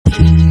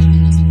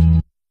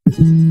The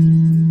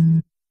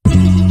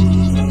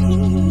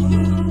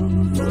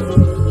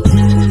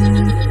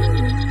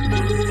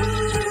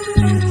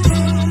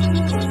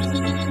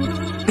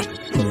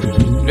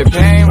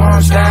pain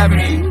won't stop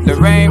me, the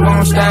rain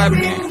won't stop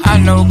me. I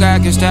know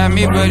God can stop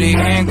me, but he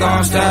ain't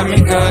gon' stop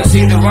me, cause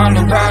he the one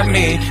who brought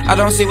me. I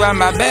don't see why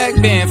my back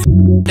been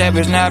that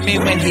was not me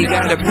when he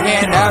got a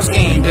planned out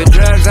scheme. The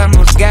drugs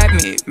almost got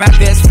me. My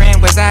best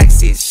friend was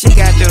Ignatius, she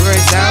got the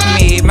worst out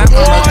me. My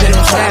mama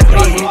couldn't stop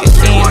me, cause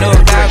she ain't know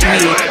about me.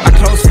 My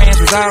close friends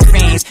was all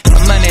fiends. My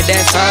money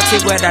that's salty,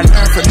 what I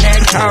learned from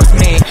that cost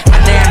me. I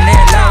damn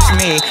near lost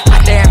me, I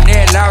damn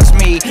near lost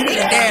me.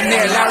 I damn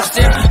near lost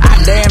him, I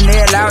damn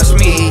near lost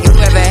me. You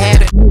ever had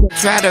a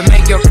try to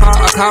make your car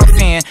a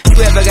coffin? You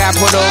ever got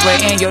pulled over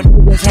and your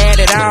niggas had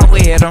it all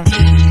with them?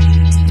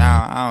 No,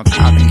 I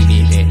don't think you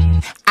did that.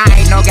 I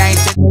ain't no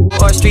gangster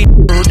or street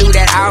who do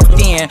that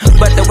often,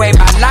 but the way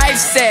my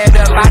life's set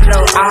up, I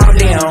know all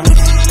them.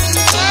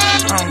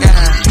 Oh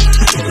God.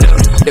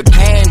 The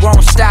pain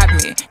won't stop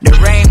me, the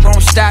rain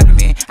won't stop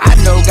me. I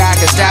know God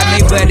can stop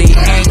me, but he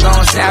ain't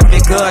gon' stop me,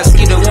 cause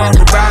he the one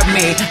who brought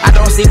me. I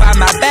don't see why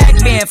my back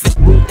been for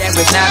that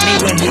was not me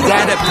when he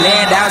got a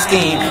planned out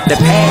scheme. The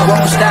pain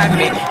won't stop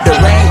me, the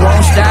rain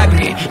won't stop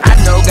me. I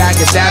know God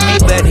can stop me,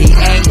 but he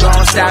ain't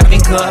gon' stop me,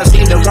 cause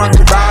he the one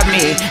who brought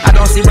me. I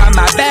don't see why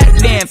my back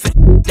been for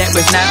that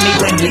was not me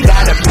when he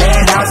got a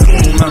planned out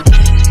scheme.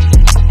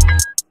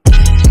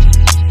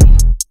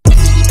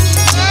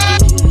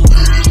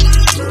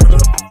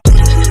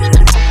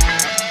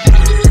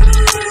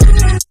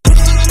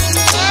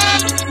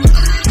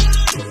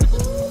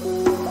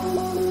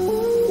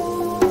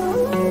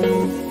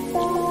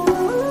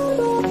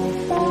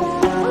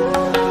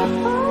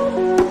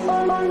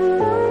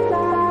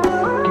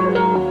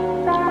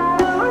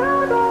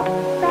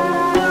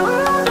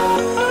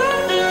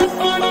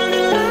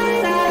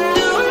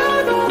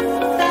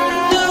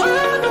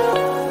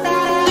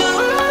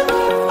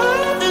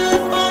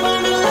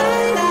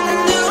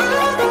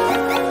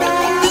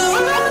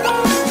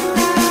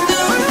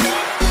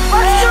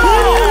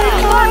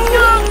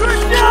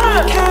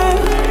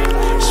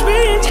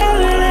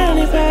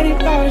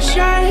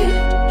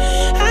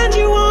 And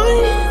you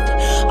want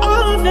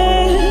all of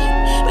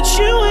it, but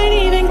you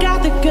ain't even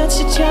got the guts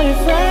to tell your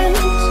friends.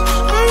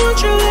 I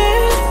want your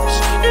lips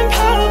in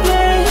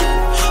public,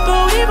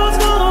 but we both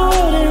know the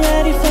world ain't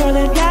ready for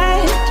that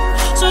night.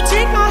 So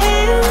take my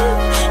hand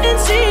in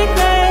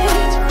secret,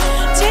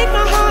 take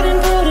my heart and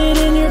put it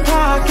in your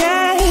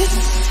pocket.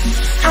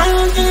 I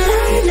want the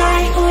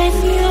night with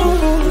you,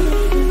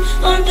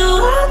 want the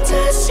world to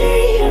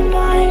see your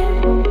mind.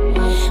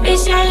 We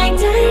shine like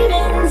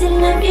diamonds in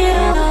the view.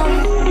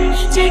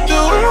 Take the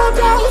world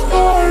out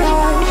for a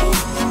ride.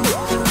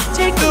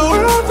 Take the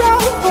world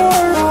out for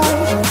a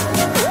ride.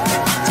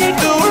 Take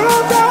the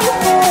world out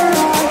for a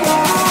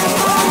ride.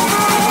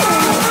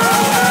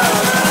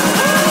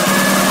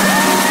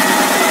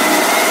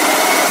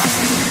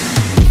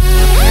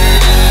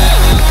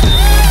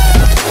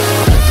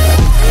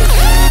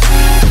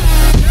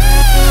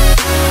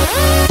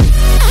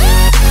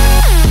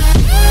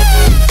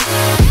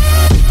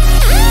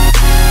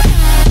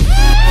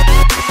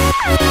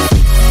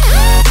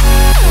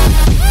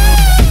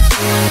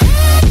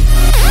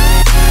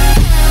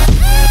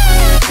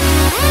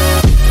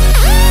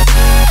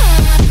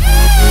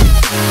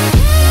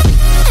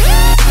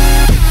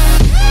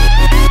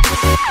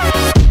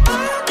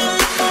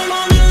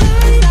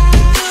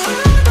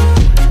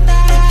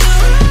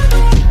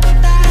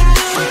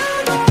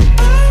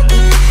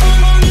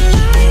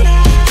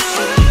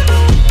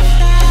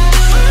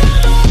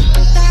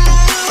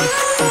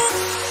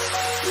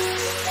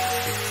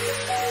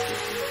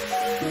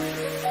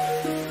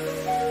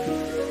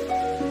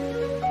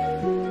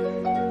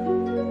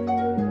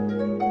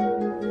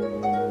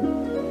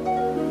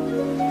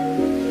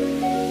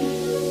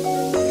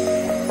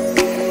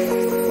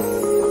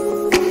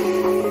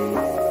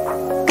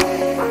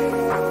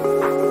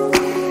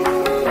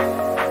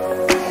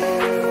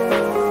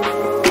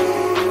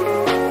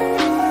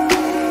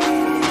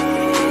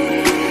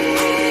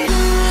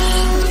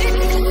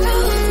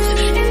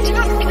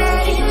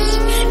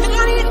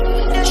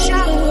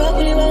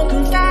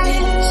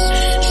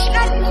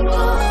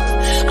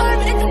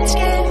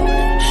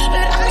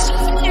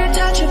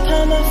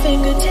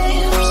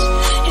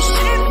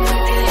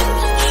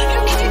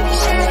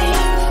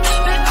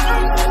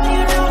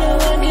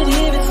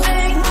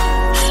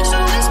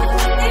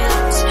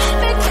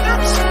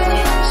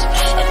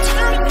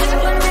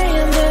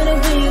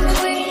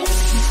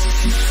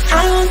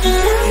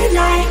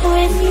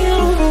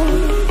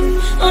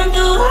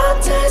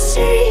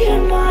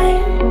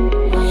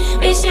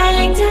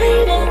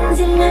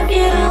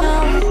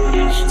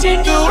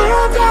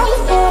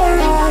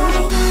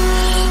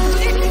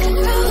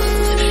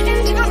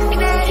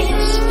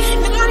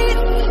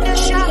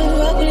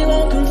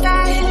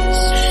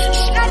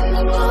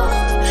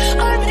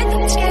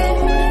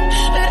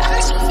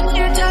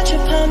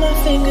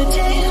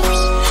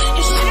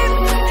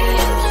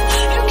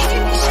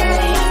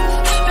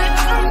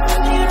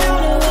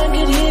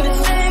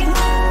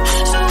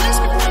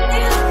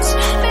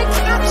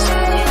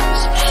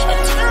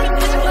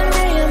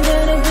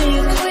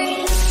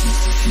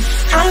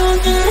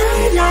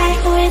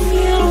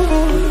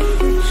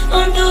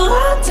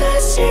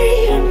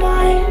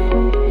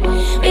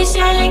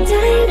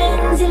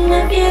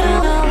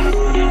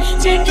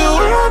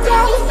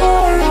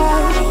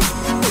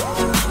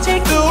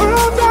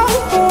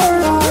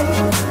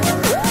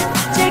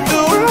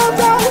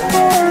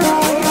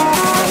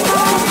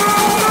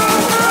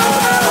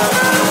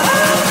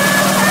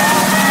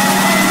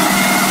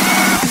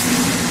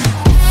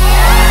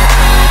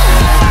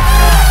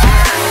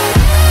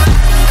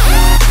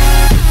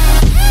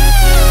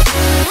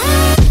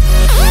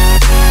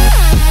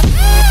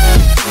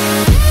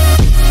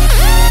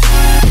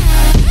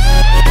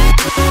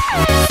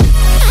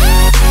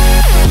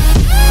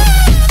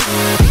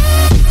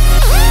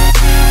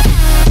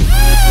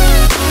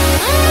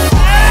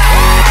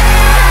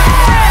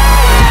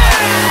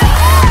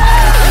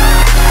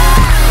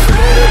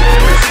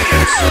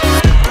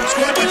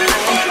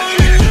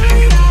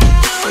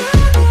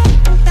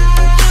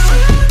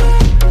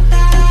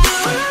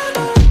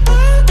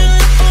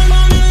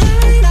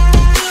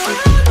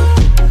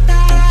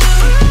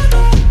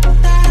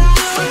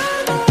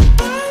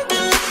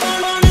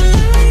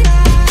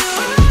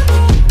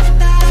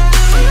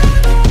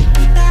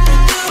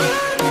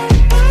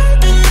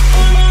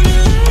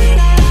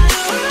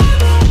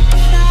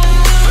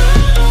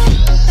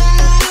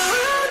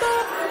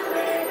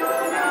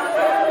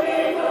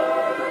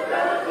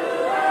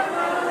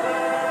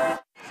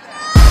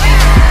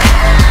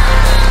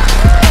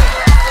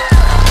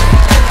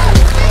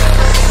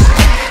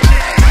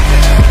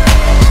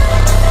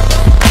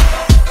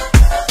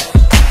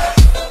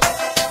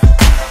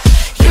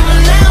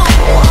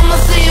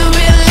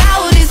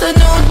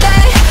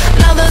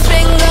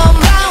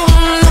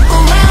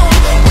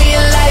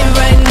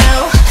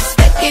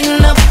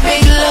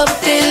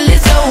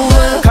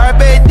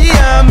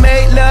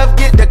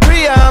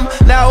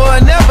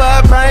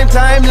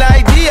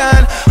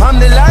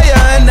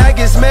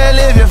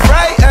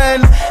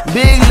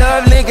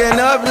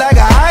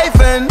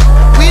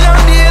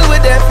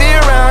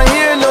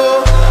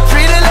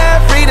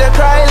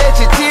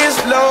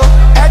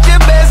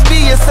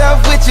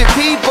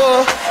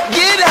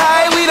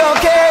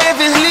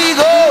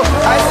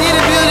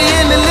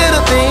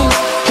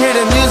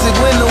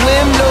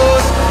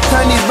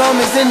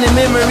 sending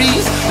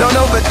memories. Don't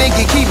overthink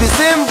it, keep it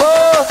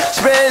simple.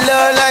 Spread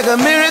love like a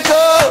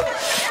miracle.